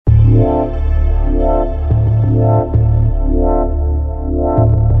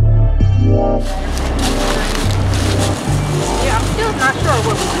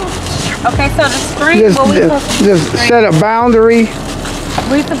to the street. Just set a boundary.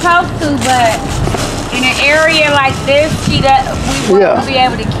 We supposed to, but in an area like this, we wouldn't be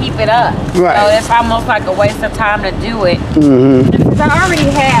able to keep it up. Right. So it's almost like a waste of time to do it. Mm-hmm. I already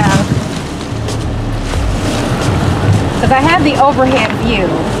because I have the overhead view.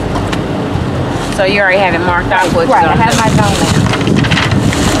 So you already have it marked out. Right, I have my zone now.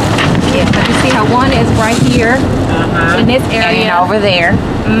 Yeah, so you see how one is right here in this area. And over there.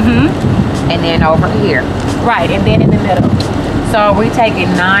 And then over here. Right, and then in the middle. So are we taking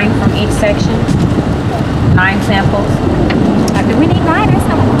 9 from each section? 9 samples? Do we need 9 or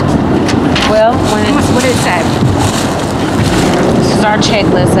something? Well, what did it say? This is our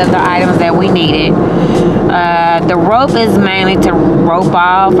checklist of the items that we needed. The rope is mainly to rope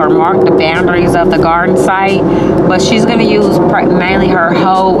off or mark the boundaries of the garden site, but she's going to use mainly her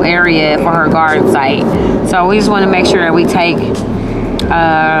whole area for her garden site. So we just want to make sure that we take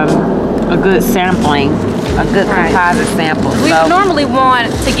a good sampling, a good composite sample. We normally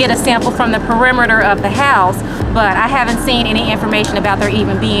want to get a sample from the perimeter of the house, but I haven't seen any information about there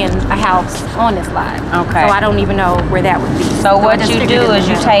even being a house on this lot. Okay. So I don't even know where that would be. So what you do is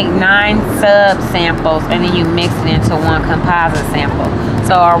you take 9 sub samples and then you mix it into one composite sample.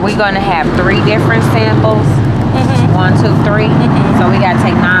 So are we going to have 3 different samples? 1, 2, 3. So we got to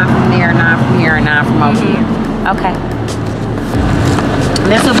take 9 from there, 9 from here, and 9 from over here. Okay.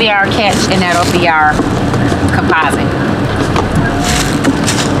 This will be our catch, and that'll be our composite.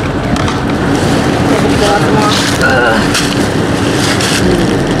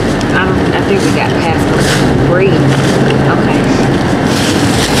 I think we got past the breathe. Okay.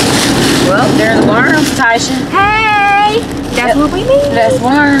 Well, there's worms, Taisha. Hey! That's what we need. That's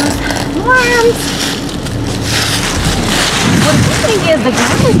worms. Worms. What the thing is, the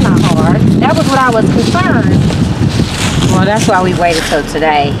ground is not hard. That was what I was concerned. Well, that's why we waited till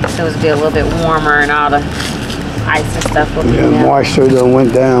today. So it was be a little bit warmer and all the ice and stuff will be Yeah, moisture done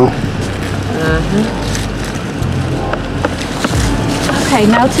went down. Okay,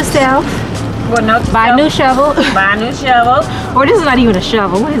 note to self. Well, no, Buy a new shovel. Buy a new shovel. Or this is not even a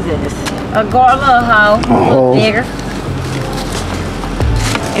shovel. What is this? A little hoe. A little bigger.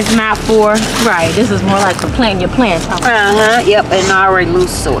 It's not for. Right, this is more like for planting your plants. Yep, and already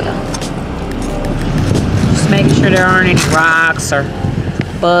loose soil. Just making sure there aren't any rocks or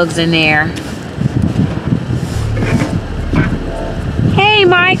bugs in there. Hey,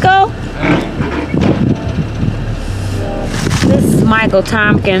 Michael. This is Michael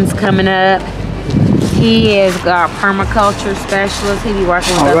Tompkins coming up. He is our permaculture specialist. He be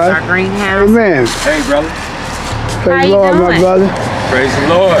working with us in our greenhouse. Amen. Hey, brother. Praise the Lord, my brother. Praise the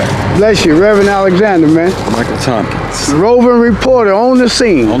Lord. Bless you, Reverend Alexander, man. Michael Tompkins. Roving reporter on the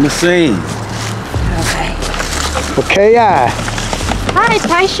scene. On the scene. Okay. For KI. Hi,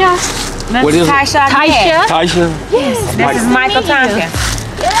 Taisha. What is it? Taisha. Taisha? Yes. This is Michael Tompkins.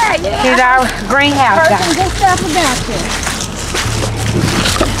 Yeah. He's our greenhouse guy. Good stuff about you.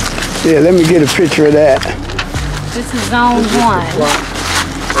 Yeah, let me get a picture of that. This is zone 1.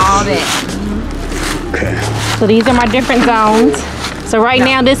 All that. Okay. So these are my different zones. So right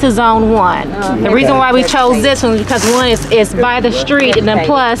now this is zone 1. The reason why we chose this one is because one is by the street, and then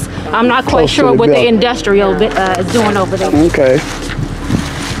plus I'm not quite sure what the industrial is doing over there. Okay.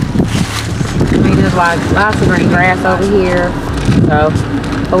 I mean, there's lots of green grass over here. So,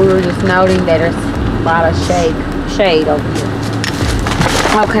 but we were just noting that there's a lot of shade over here.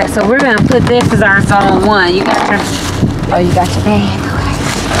 Okay, so we're gonna put this as our zone 1. You got your bag.